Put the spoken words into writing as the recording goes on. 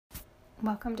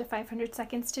Welcome to 500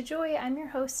 Seconds to Joy. I'm your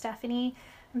host, Stephanie.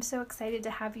 I'm so excited to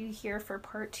have you here for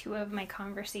part 2 of my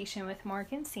conversation with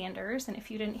Morgan Sanders. And if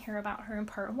you didn't hear about her in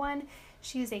part 1,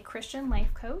 she is a Christian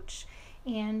life coach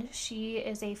and she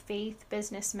is a faith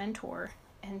business mentor.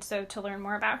 And so to learn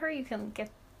more about her, you can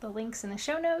get the links in the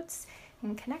show notes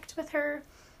and connect with her.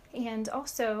 And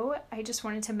also, I just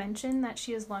wanted to mention that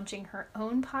she is launching her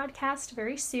own podcast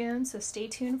very soon, so stay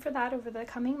tuned for that over the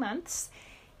coming months.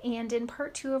 And in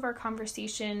part 2 of our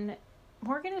conversation,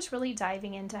 Morgan is really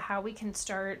diving into how we can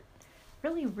start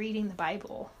really reading the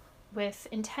Bible with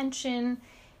intention.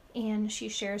 And she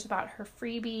shares about her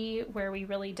freebie where we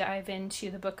really dive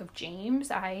into the book of James.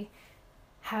 I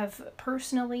have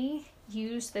personally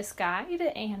used this guide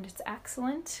and it's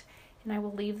excellent. And I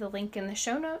will leave the link in the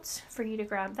show notes for you to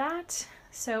grab that.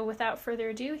 So without further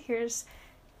ado, here's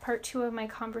part 2 of my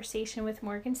conversation with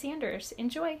Morgan Sanders.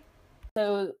 Enjoy.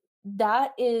 So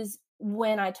that is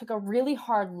when I took a really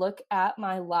hard look at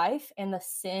my life and the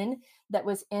sin that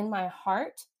was in my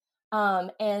heart,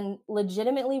 and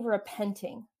legitimately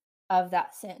repenting of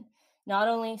that sin. Not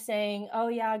only saying, oh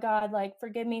yeah, God, like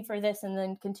forgive me for this, and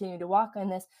then continue to walk on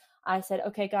this. I said,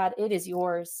 okay, God, it is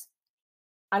yours.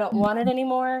 I don't want it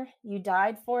anymore. You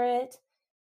died for it.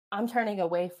 I'm turning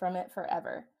away from it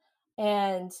forever.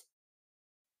 And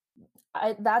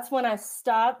that's when I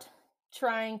stopped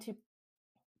trying to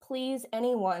please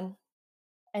anyone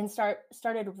and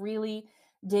started really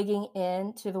digging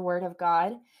into the Word of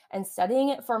God and studying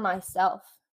it for myself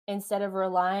instead of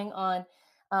relying on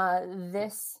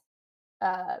this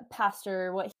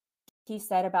pastor, what he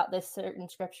said about this certain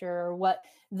scripture, or what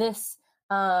this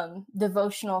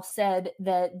devotional said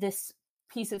that this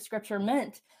piece of scripture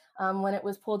meant, when it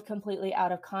was pulled completely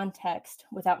out of context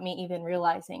without me even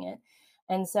realizing it.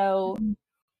 And so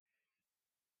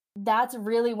that's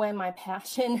really when my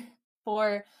passion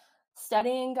for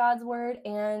studying God's word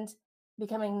and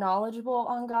becoming knowledgeable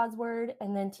on God's word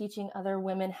and then teaching other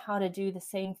women how to do the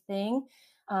same thing,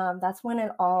 that's when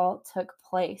it all took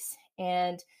place.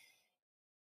 And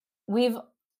we've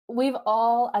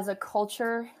all, as a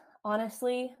culture,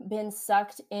 honestly, been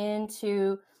sucked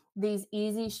into these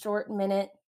easy, short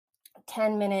minute,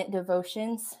 10-minute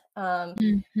devotions,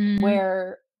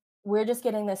 where we're just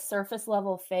getting this surface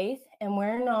level faith and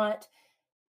we're not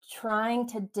trying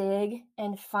to dig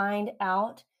and find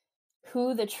out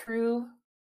who the true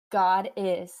God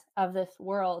is of this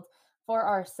world for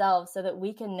ourselves so that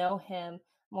we can know him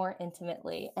more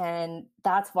intimately. And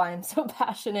that's why I'm so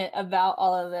passionate about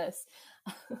all of this.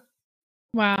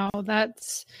 Wow,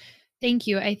 thank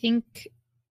you. I think,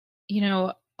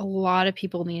 a lot of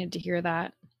people needed to hear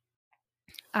that.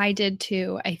 I did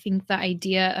too. I think the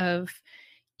idea of,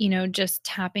 just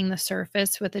tapping the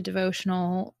surface with a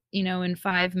devotional, in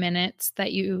 5 minutes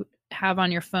that you have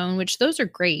on your phone, which those are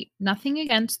great. Nothing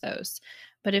against those.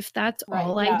 But if that's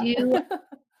all I do,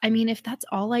 if that's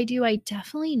all I do, I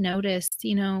definitely noticed,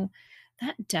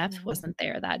 that depth wasn't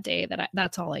there that day.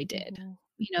 That's all I did.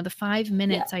 The 5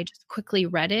 minutes, I just quickly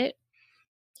read it.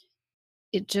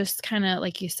 It just kind of,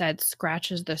 like you said,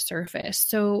 scratches the surface.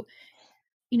 So,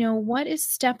 what is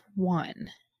step 1?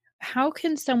 How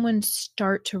can someone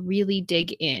start to really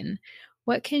dig in?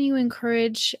 What can you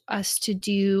encourage us to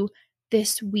do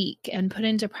this week and put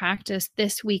into practice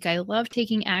this week? I love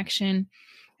taking action.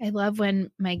 I love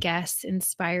when my guests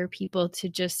inspire people to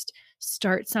just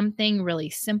start something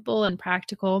really simple and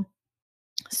practical.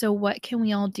 So what can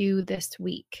we all do this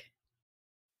week?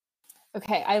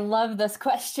 Okay, I love this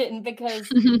question because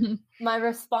my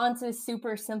response is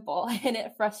super simple and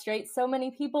it frustrates so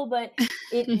many people, but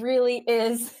it really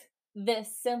is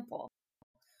this simple.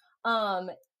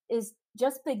 Is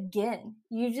just begin.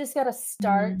 You just got to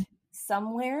start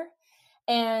somewhere.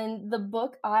 And the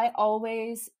book I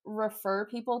always refer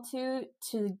people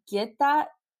to get that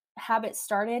habit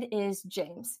started is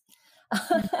James.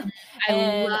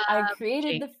 And I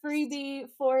created the freebie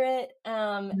for it.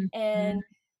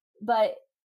 But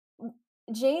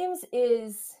James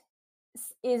is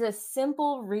a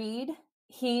simple read.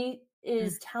 He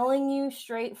is telling you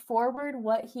straightforward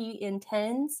what he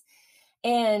intends,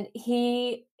 and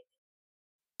he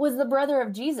was the brother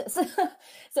of Jesus.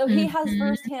 So he has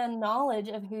firsthand knowledge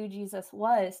of who Jesus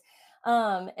was.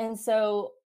 And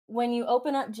so when you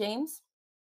open up James,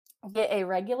 get a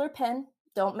regular pen.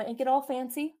 Don't make it all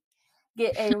fancy.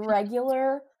 Get a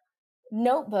regular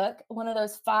notebook, one of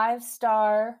those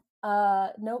 5-star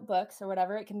notebooks or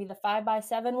whatever. It can be the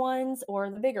 5x7 ones or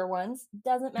the bigger ones.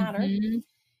 Doesn't matter.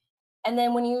 And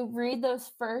then when you read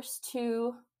those first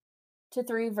 2 to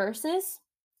 3 verses,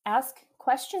 ask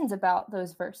questions about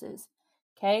those verses.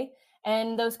 Okay.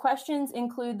 And those questions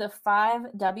include the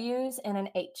 5 W's and an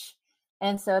H.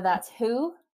 And so that's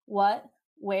who, what,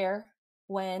 where,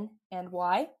 when, and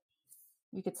why.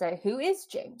 You could say, who is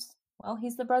James? Well,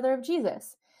 he's the brother of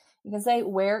Jesus. You can say,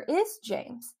 where is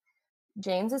James?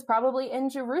 James is probably in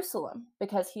Jerusalem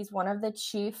because he's one of the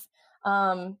chief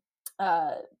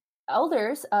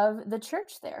elders of the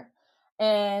church there.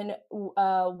 And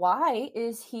why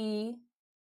is he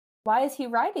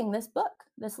writing this book,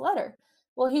 this letter?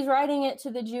 Well, he's writing it to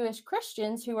the Jewish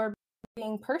Christians who are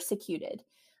being persecuted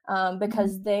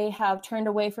because they have turned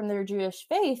away from their Jewish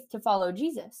faith to follow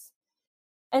Jesus.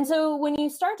 And so when you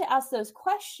start to ask those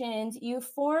questions, you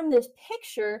form this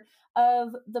picture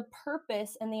of the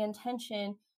purpose and the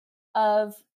intention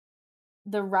of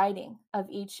the writing of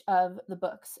each of the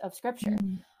books of Scripture.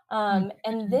 And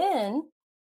then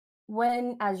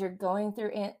as you're going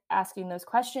through asking those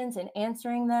questions and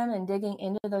answering them and digging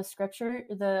into those Scripture,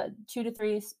 the 2 to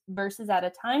 3 verses at a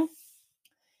time,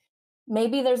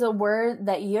 maybe there's a word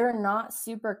that you're not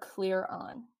super clear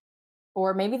on,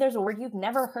 or maybe there's a word you've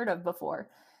never heard of before,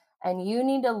 and you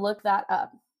need to look that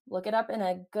up. Look it up in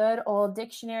a good old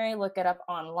dictionary, look it up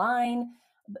online,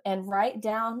 and write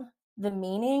down the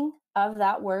meaning of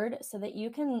that word so that you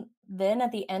can then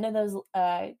at the end of those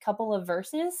couple of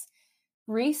verses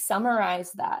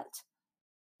re-summarize that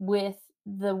with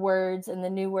the words and the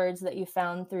new words that you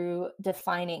found through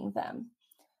defining them.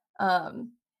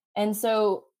 And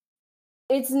so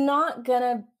it's not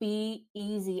gonna be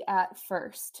easy at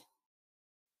first.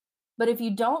 But if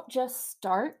you don't just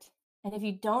start, and if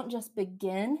you don't just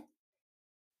begin,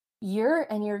 you're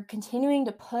continuing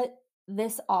to put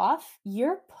this off,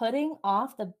 you're putting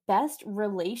off the best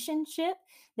relationship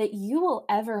that you will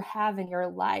ever have in your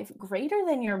life, greater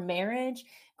than your marriage,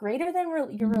 greater than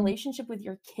your relationship with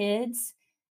your kids.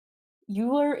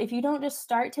 If you don't just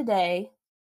start today,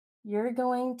 you're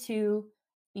going to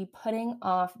be putting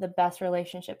off the best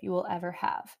relationship you will ever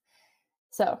have.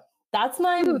 So that's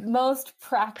my most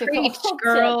practical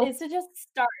tip, is to just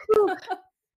start.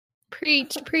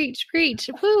 Preach, preach, preach.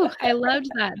 Woo, I loved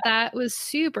that. That was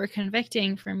super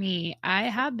convicting for me. I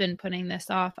have been putting this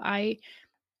off. I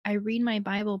read my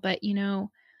Bible, but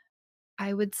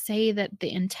I would say that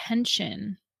the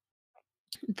intention,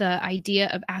 the idea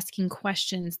of asking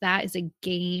questions, that is a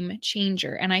game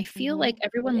changer. And I feel like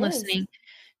everyone listening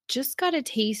just got a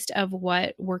taste of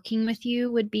what working with you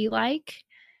would be like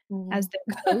as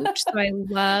their coach. So I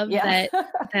love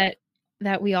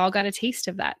that we all got a taste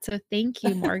of that. So thank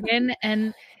you, Morgan.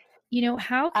 And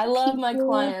how I love my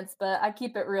clients, but I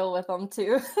keep it real with them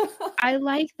too. I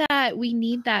like that. We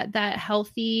need that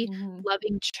healthy,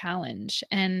 loving challenge.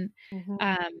 And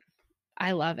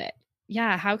I love it.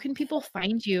 Yeah. How can people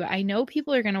find you? I know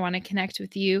people are going to want to connect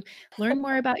with you, learn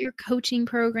more about your coaching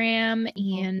program,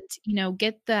 and,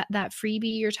 get that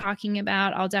freebie you're talking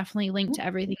about. I'll definitely link to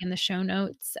everything in the show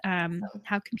notes. How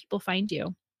can people find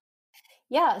you?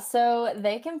 Yeah, so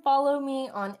they can follow me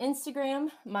on Instagram.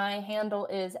 My handle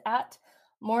is at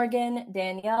Morgan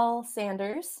Danielle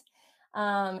Sanders.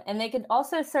 And they can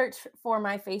also search for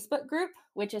my Facebook group,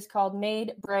 which is called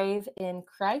Made Brave in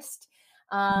Christ.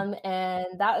 And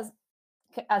that is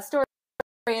a story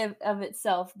of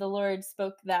itself. The Lord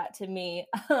spoke that to me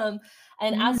and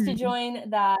asked to join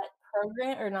that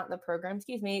program, or not the program,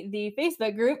 excuse me, the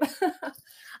Facebook group.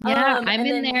 Yeah, I'm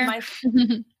in there.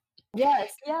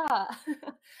 Yes, yeah.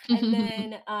 And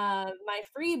then my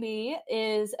freebie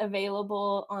is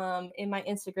available in my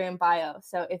Instagram bio.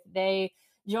 So if they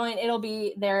join, it'll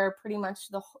be there pretty much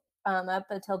up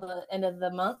until the end of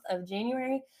the month of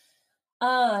January.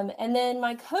 And then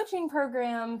my coaching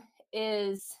program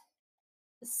is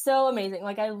so amazing.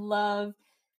 Like, I love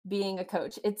being a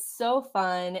coach. It's so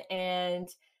fun, and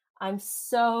I'm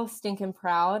so stinking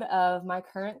proud of my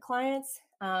current clients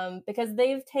because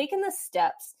they've taken the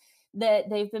steps that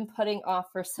they've been putting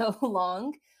off for so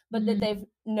long, but that they've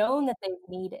known that they've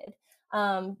needed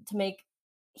to make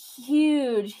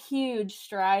huge, huge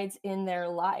strides in their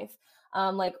life.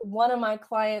 Like, one of my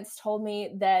clients told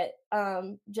me that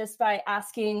just by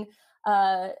asking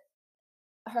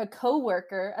her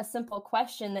coworker a simple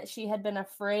question that she had been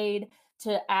afraid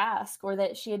to ask, or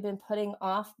that she had been putting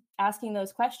off asking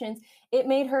those questions, it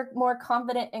made her more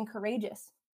confident and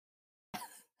courageous.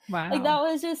 Wow. Like, that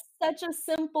was just such a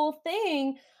simple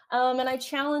thing. And I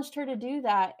challenged her to do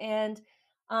that. And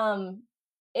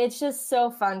it's just so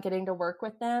fun getting to work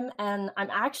with them. And I'm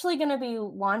actually going to be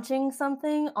launching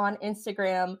something on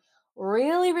Instagram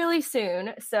really, really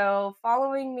soon. So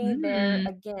following me there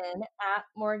again at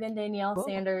Morgan Danielle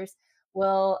Sanders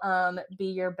will be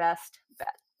your best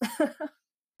bet.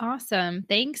 Awesome.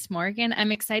 Thanks, Morgan.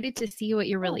 I'm excited to see what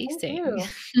you're releasing.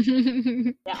 Thank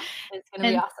you. Yeah, it's going to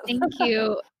be awesome. Thank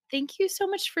you. thank you so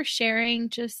much for sharing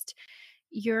just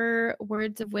your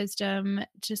words of wisdom,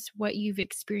 just what you've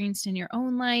experienced in your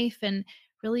own life, and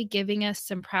really giving us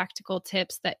some practical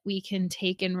tips that we can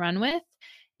take and run with.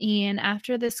 And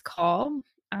after this call,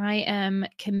 I am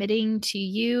committing to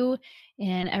you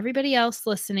and everybody else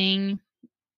listening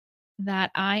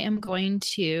that I am going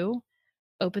to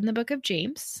open the book of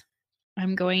James.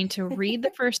 I'm going to read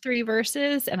the first 3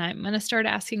 verses and I'm going to start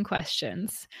asking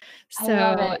questions. I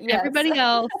love So, it. Yes. everybody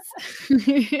else,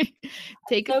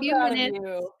 take a So few proud of minutes.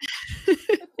 you.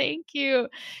 Thank you.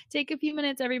 Take a few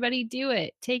minutes, everybody. Do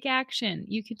it. Take action.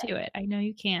 You can do it. I know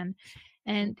you can.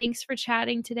 And thanks for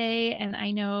chatting today. And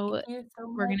I know Thank you so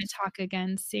we're going much. to talk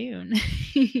again soon.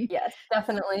 Yes,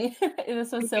 definitely.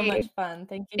 This was so Okay. much fun.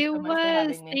 Thank you It so much for was.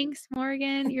 having me. Thanks,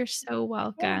 Morgan. You're so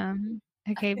welcome.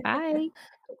 Okay, bye.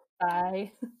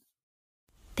 Bye.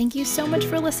 Thank you so much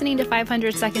for listening to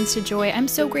 500 Seconds to Joy. I'm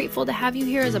so grateful to have you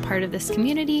here as a part of this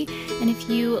community. And if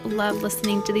you love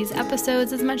listening to these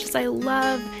episodes as much as I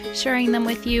love sharing them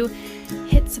with you,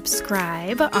 hit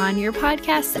subscribe on your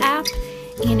podcast app.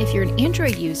 And if you're an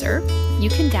Android user,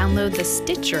 you can download the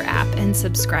Stitcher app and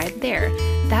subscribe there.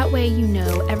 That way you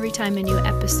know every time a new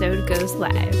episode goes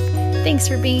live. Thanks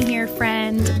for being here,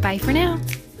 friend. Bye for now.